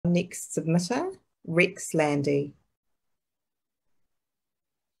next submitter, Rex Landy.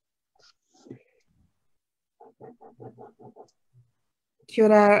 Kia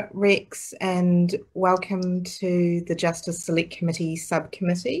ora, Rex, and welcome to the Justice Select Committee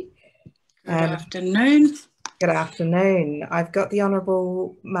Subcommittee. Good afternoon. Good afternoon. I've got the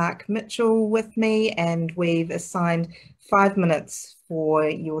Honourable Mark Mitchell with me, and we've assigned 5 minutes for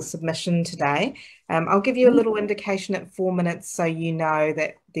your submission today. I'll give you a little indication at 4 minutes so you know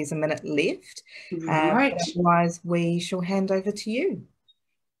that there's a minute left. Right. Otherwise, we shall hand over to you.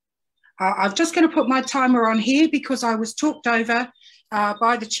 I'm just going to put my timer on here because I was talked over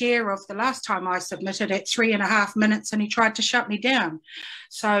by the chair of the last time I submitted at 3.5 minutes, and he tried to shut me down.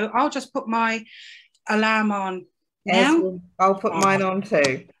 So I'll just put my alarm on now. I'll put mine on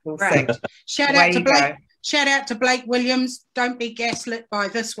too. We'll see. Shout out to Blake. Shout out to Blake Williams. Don't be gaslit by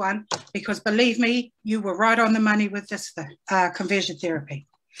this one, because believe me, you were right on the money with this conversion therapy.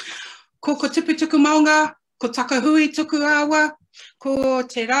 Ko tipu tuku maunga, ko takahui tuku awa, ko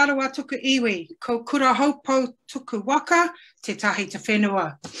te rarawa tuku iwi, ko kurahopo tuku waka, te tahi te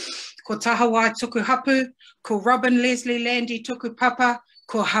whenua. Ko tahawai tuku hapū, ko Robin Leslie Landy tuku papa,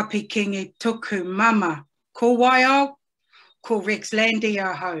 ko Happy Kingi tuku mama. Ko Whānau, ko Rex Landy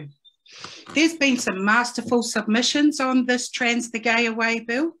aho. There's been some masterful submissions on this Trans the Gay Away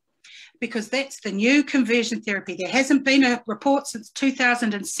bill, because that's the new conversion therapy. There hasn't been a report since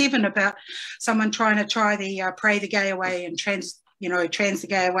 2007 about someone trying to try the Pray the Gay Away, and Trans the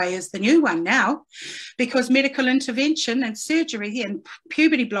Gay Away is the new one now, because medical intervention and surgery and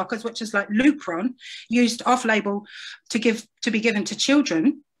puberty blockers, which is like Lupron, used off-label to be given to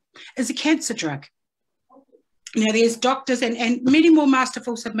children, is a cancer drug. Now, there's doctors and many more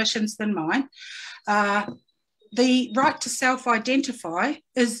masterful submissions than mine. The right to self-identify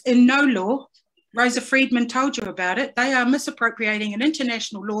is in no law. Rosa Friedman told you about it. They are misappropriating an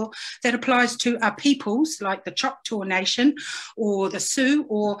international law that applies to our peoples, like the Choctaw Nation or the Sioux,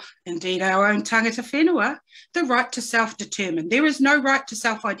 or indeed our own tangata whenua, the right to self-determine. There is no right to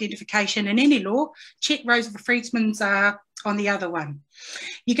self-identification in any law. Check Rosa Friedman's on the other one.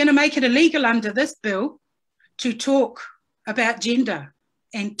 You're going to make it illegal under this bill to talk about gender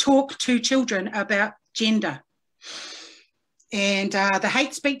and talk to children about gender. And the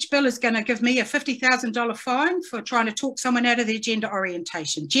hate speech bill is going to give me a $50,000 fine for trying to talk someone out of their gender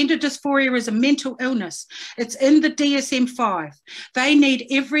orientation. Gender dysphoria is a mental illness. It's in the DSM-5. They need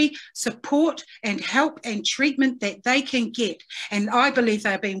every support and help and treatment that they can get. And I believe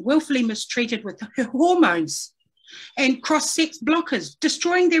they're being willfully mistreated with hormones and cross-sex blockers,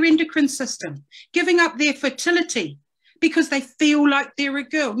 destroying their endocrine system, giving up their fertility because they feel like they're a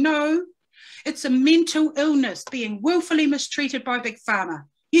girl. No, it's a mental illness, being willfully mistreated by Big Pharma.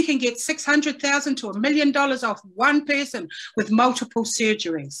 You can get $600,000 to $1 million off one person with multiple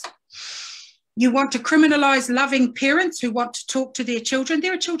surgeries. You want to criminalise loving parents who want to talk to their children.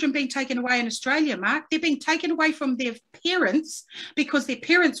 There are children being taken away in Australia, Mark. They're being taken away from their parents because their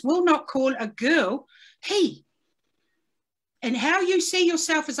parents will not call a girl he. And how you see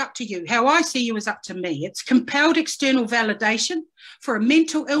yourself is up to you. How I see you is up to me. It's compelled external validation for a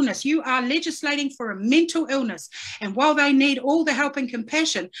mental illness. You are legislating for a mental illness. And while they need all the help and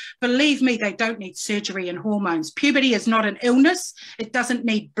compassion, believe me, they don't need surgery and hormones. Puberty is not an illness. It doesn't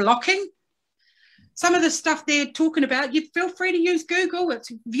need blocking. Some of the stuff they're talking about, you feel free to use Google.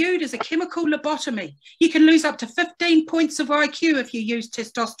 It's viewed as a chemical lobotomy. You can lose up to 15 points of IQ if you use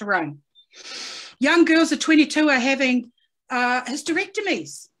testosterone. Young girls at 22 are having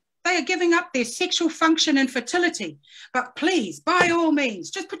hysterectomies. They are giving up their sexual function and fertility. But please, by all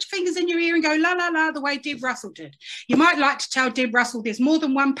means, just put your fingers in your ear and go la, la, la, the way Deb Russell did. You might like to tell Deb Russell there's more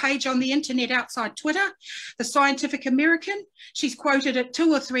than one page on the internet outside Twitter. The Scientific American, she's quoted it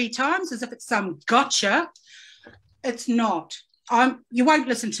 2 or 3 times as if it's some gotcha. It's not. You won't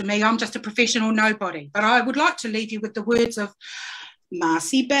listen to me. I'm just a professional nobody. But I would like to leave you with the words of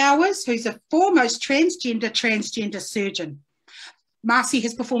Marcy Bowers, who's a foremost transgender surgeon. Marcy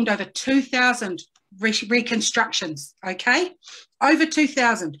has performed over 2,000 reconstructions, okay? Over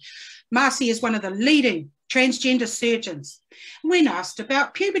 2,000. Marcy is one of the leading transgender surgeons. When asked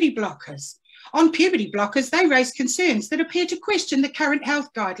about puberty blockers, on puberty blockers, they raise concerns that appear to question the current health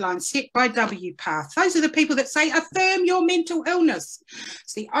guidelines set by WPATH. Those are the people that say, affirm your mental illness.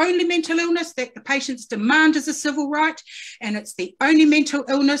 It's the only mental illness that the patients demand as a civil right, and it's the only mental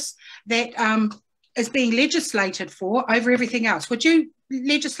illness that is being legislated for over everything else. Would you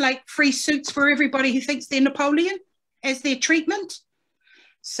legislate free suits for everybody who thinks they're Napoleon as their treatment?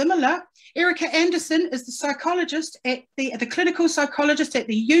 Similar, Erica Anderson is the psychologist at the clinical psychologist at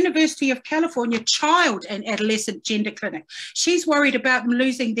the University of California Child and Adolescent Gender Clinic. She's worried about them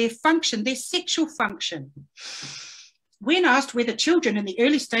losing their function, their sexual function. When asked whether children in the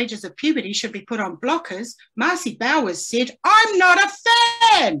early stages of puberty should be put on blockers, Marcy Bowers said, "I'm not a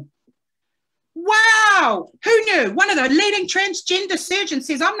fan." Wow, who knew? One of the leading transgender surgeons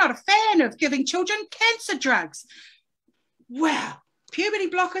says, "I'm not a fan of giving children cancer drugs." Wow. Puberty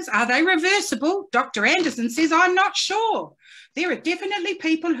blockers, are they reversible? Dr. Anderson says, "I'm not sure. There are definitely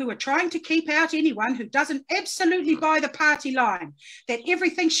people who are trying to keep out anyone who doesn't absolutely buy the party line, that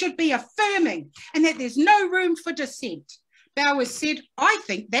everything should be affirming and that there's no room for dissent." Bowers said, "I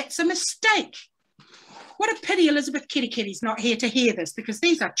think that's a mistake." What a pity Elizabeth Kitty-Kitty's not here to hear this, because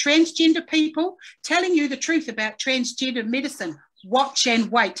these are transgender people telling you the truth about transgender medicine. Watch and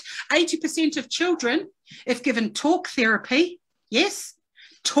wait. 80% of children, if given talk therapy, yes,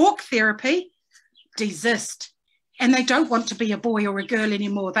 talk therapy, desist. And they don't want to be a boy or a girl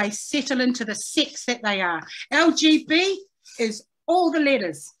anymore. They settle into the sex that they are. LGB is all the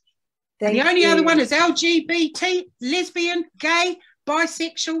letters. And the only other one is LGBT, lesbian, gay,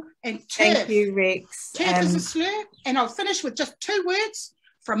 bisexual, and TERF. Thank you, Rex. TERF is a slur. And I'll finish with just 2 words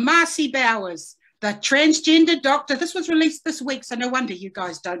from Marcy Bowers, the transgender doctor. This was released this week, so no wonder you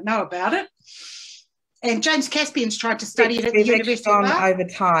guys don't know about it. And James Caspian's tried to study it at the University of Bath. Over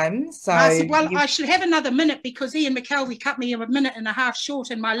time, so I said, well, I should have another minute because Ian McKelvey cut me a minute and a half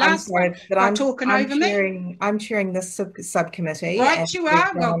short in my last one by talking over me. I'm chairing this subcommittee. Right, you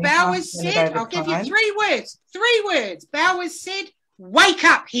are. Well, Bowers said, I'll give you 3 words. 3 words. Bowers said, "Wake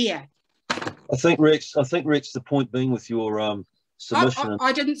up here." I think Rex, the point being with your submission.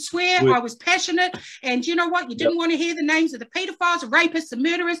 I didn't swear. I was passionate. And you know what? You didn't want to hear the names of the paedophiles, rapists, and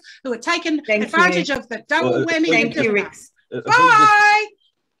murderers who are taking advantage of the double whammy. Thank you, Rex. Bye.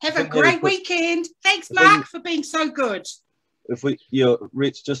 Have a great weekend. Thanks, Mark, for being so good.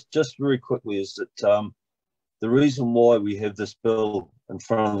 Rex, just very quickly, is that the reason why we have this bill in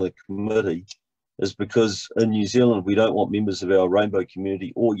front of the committee is because in New Zealand, we don't want members of our rainbow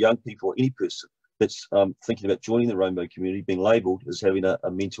community or young people or any person that's thinking about joining the rainbow community being labelled as having a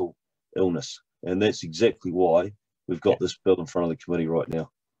mental illness. And that's exactly why we've got this bill in front of the committee right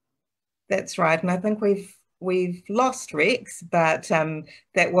now. That's right. And I think we've lost Rex, but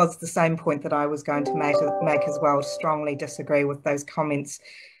that was the same point that I was going to make as well. Strongly disagree with those comments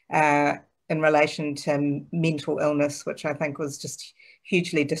in relation to mental illness, which I think was just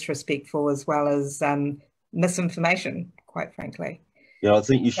hugely disrespectful, as well as misinformation, quite frankly. Yeah, I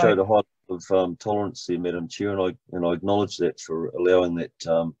think you showed a high of tolerance there, Madam Chair, and I acknowledge that for allowing that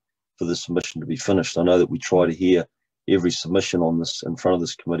for the submission to be finished. I know that we try to hear every submission on this in front of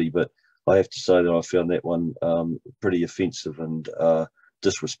this committee, but I have to say that I found that one pretty offensive and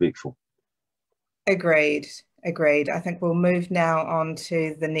disrespectful. Agreed. I think we'll move now on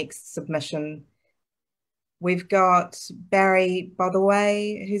to the next submission. We've got Barry, by the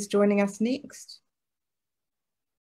way, who's joining us next.